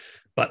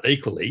 But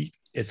equally,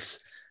 it's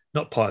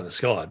not pie in the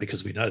sky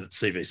because we know that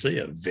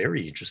CVC are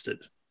very interested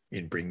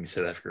in bringing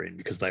South Africa in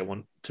because they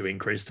want to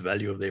increase the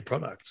value of their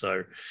product.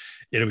 So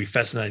it'll be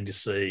fascinating to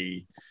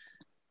see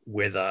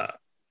whether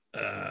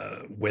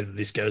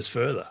this goes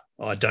further.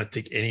 I don't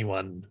think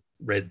anyone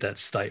read that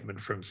statement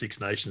from Six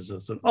Nations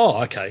and thought,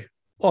 oh, okay,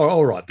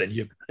 all right,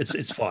 then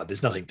it's fine.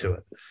 There's nothing to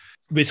it.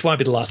 This won't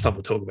be the last time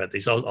we'll talk about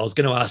this. I was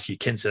going to ask you,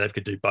 can South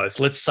Africa do both?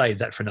 Let's save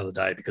that for another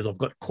day because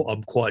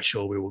I'm quite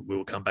sure we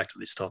will come back to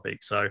this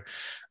topic. So,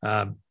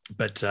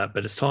 but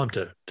it's time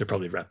to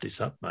probably wrap this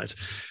up, mate.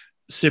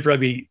 Super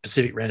Rugby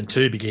Pacific Round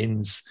 2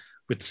 begins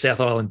with the South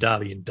Island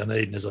Derby in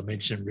Dunedin, as I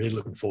mentioned. Really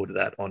looking forward to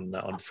that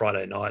on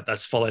Friday night.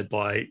 That's followed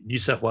by New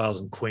South Wales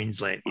and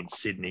Queensland in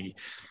Sydney.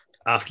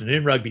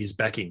 Afternoon rugby is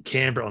back in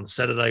Canberra on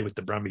Saturday with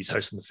the Brumbies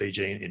hosting the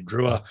Fijian in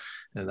Drua,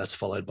 and that's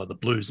followed by the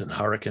Blues and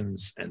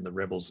Hurricanes and the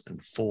Rebels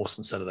and Force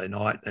on Saturday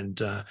night. And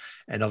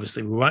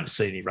obviously we won't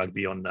see any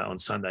rugby on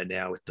Sunday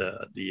now with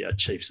the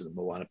Chiefs of the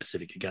Moana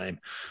Pacifica game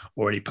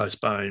already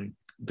postponed.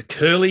 The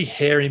curly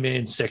hairy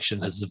man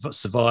section has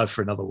survived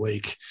for another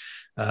week.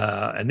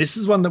 And this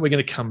is one that we're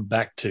going to come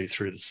back to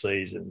through the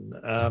season.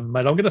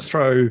 Mate, I'm going to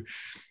throw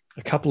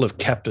a couple of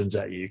captains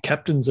at you,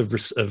 captains of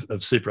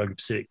Super Rugby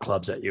Pacific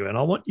clubs at you, and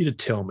I want you to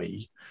tell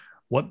me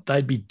what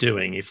they'd be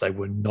doing if they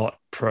were not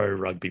pro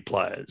rugby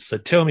players. So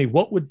tell me,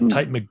 what would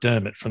Tate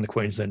McDermott from the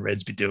Queensland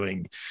Reds be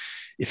doing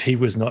if he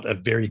was not a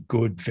very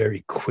good,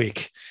 very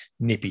quick,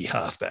 nippy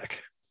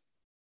halfback?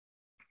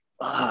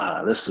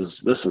 This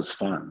is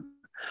fun.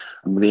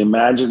 I'm going to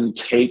imagine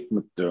Tate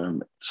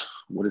McDermott.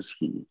 What is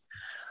he?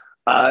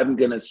 I'm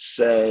going to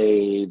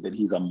say that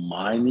he's a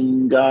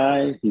mining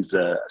guy. He's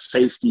a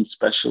safety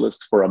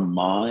specialist for a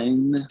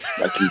mine,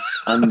 like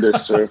he's under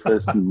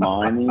surface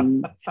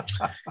mining.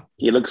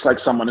 He looks like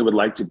someone who would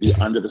like to be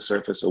under the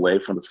surface away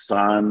from the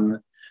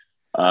sun.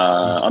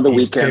 On the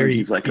weekends,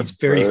 he's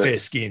very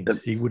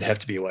fair-skinned. He would have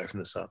to be away from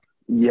the sun.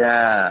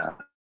 Yeah.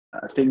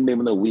 I think maybe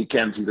on the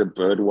weekends, he's a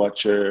bird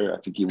watcher.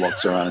 I think he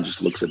walks around and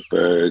just looks at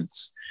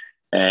birds.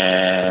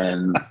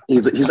 And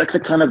he's like the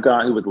kind of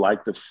guy who would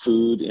like the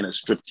food in a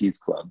striptease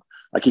club.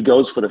 Like he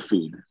goes for the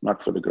food,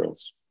 not for the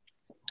girls.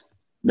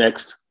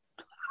 Next.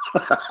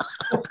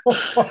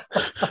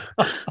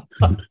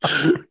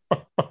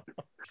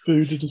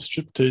 Food at a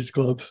striptease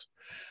club.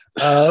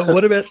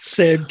 What about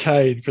Sam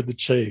Cane from the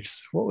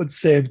Chiefs? What would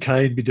Sam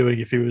Cane be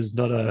doing if he was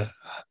not a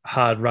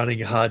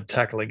hard-running,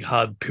 hard-tackling,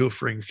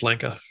 hard-pilfering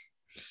flanker?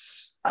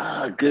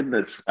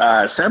 Goodness.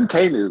 Sam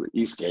Cane,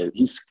 he's scary.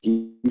 He's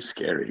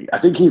scary. I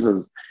think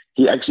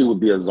he actually would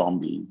be a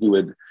zombie. He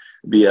would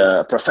be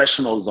a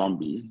professional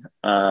zombie,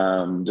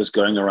 just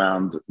going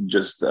around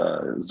just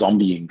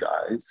zombieing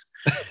guys.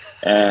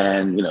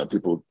 And,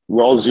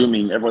 we're all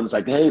zooming. Everyone's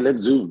like, hey,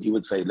 let's zoom. He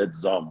would say, let's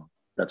zom.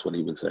 That's what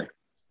he would say.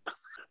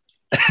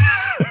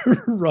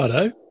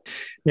 Righto.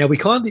 Now, we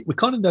kind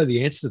of know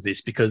the answer to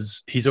this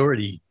because he's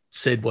already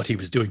said what he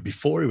was doing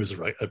before he was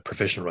a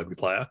professional rugby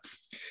player.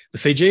 The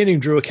Fijian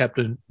and Drua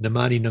captain,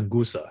 Nemani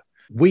Nangusa,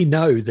 we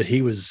know that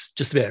he was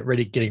just about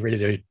getting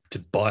ready to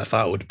buy a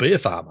farm or to be a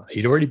farmer.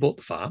 He'd already bought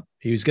the farm.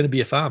 He was going to be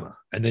a farmer.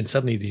 And then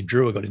suddenly the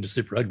Drua got into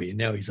Super Rugby and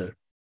now he's a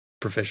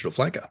professional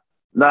flanker?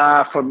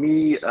 Nah, for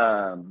me,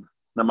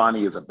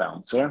 Namani is a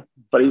bouncer,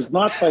 but he's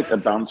not like a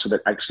bouncer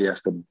that actually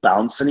has to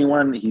bounce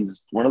anyone.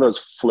 He's one of those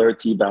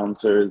flirty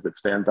bouncers that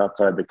stands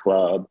outside the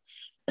club,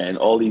 and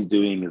all he's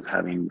doing is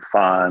having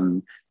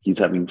fun. He's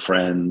having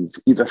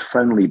friends. He's a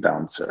friendly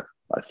bouncer,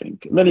 I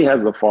think. And then he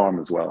has the farm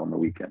as well on the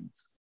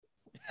weekends.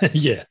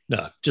 Yeah,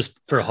 no, just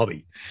for a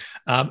hobby.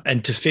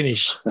 And to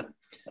finish,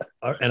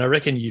 and I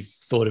reckon you've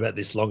thought about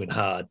this long and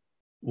hard,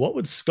 what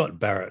would Scott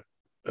Barrett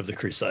of the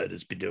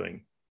Crusaders be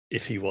doing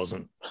if he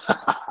wasn't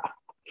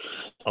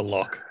a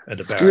lock and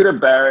a Barrett? Scooter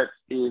Barrett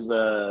is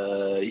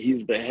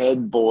he's the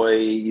head boy.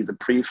 He's a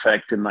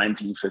prefect in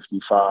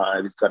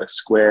 1955. He's got a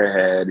square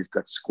head. He's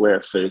got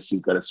square fists.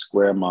 He's got a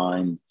square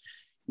mind.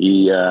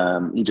 He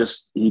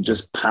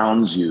just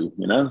pounds you,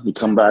 you know? You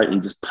come back, he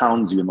just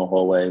pounds you in the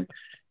hallway.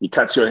 He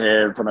cuts your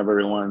hair in front of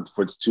everyone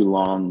before it's too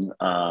long.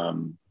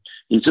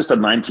 He's just a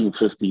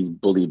 1950s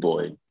bully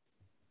boy.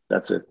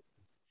 That's it.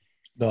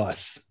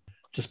 Nice.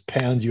 Just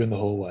pounds you in the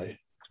hallway.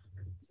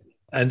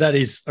 And that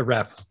is a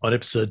wrap on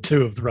episode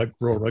 2 of the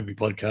Raw Rugby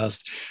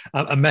podcast.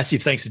 A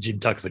massive thanks to Jim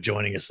Tucker for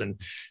joining us and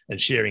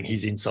sharing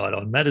his insight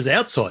on matters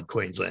outside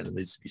Queensland. And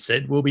as he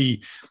said, we'll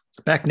be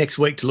back next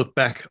week to look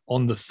back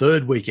on the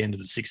third weekend of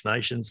the Six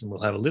Nations, and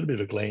we'll have a little bit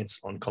of a glance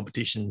on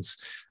competitions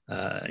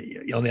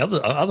on the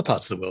other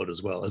parts of the world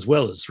as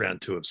well as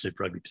round 2 of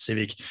Super Rugby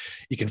Pacific.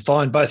 You can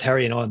find both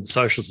Harry and I on the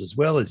socials as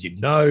well, as you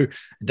know.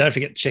 And don't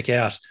forget to check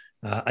out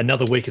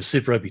another week of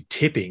Super Rugby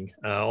tipping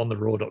on the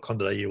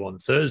raw.com.au on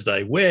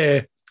Thursday,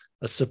 where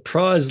a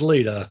surprise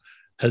leader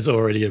has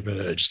already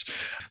emerged.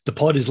 The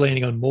pod is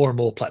landing on more and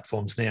more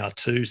platforms now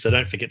too, so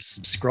don't forget to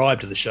subscribe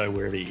to the show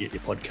wherever you get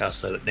your podcast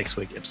so that next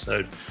week's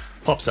episode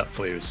pops up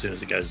for you as soon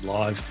as it goes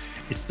live.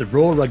 It's the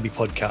Raw Rugby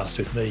podcast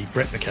with me,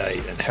 Brett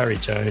McKay, and Harry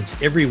Jones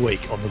every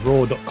week on the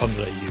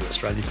raw.com.au,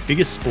 Australia's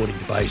biggest sporting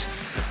debate,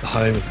 the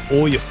home of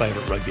all your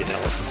favourite rugby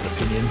analysis and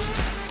opinions.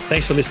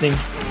 Thanks for listening.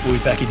 We'll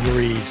be back in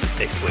your ears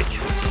next week.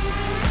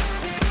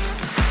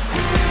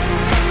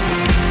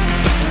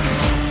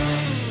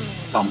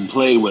 Come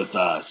play with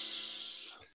us.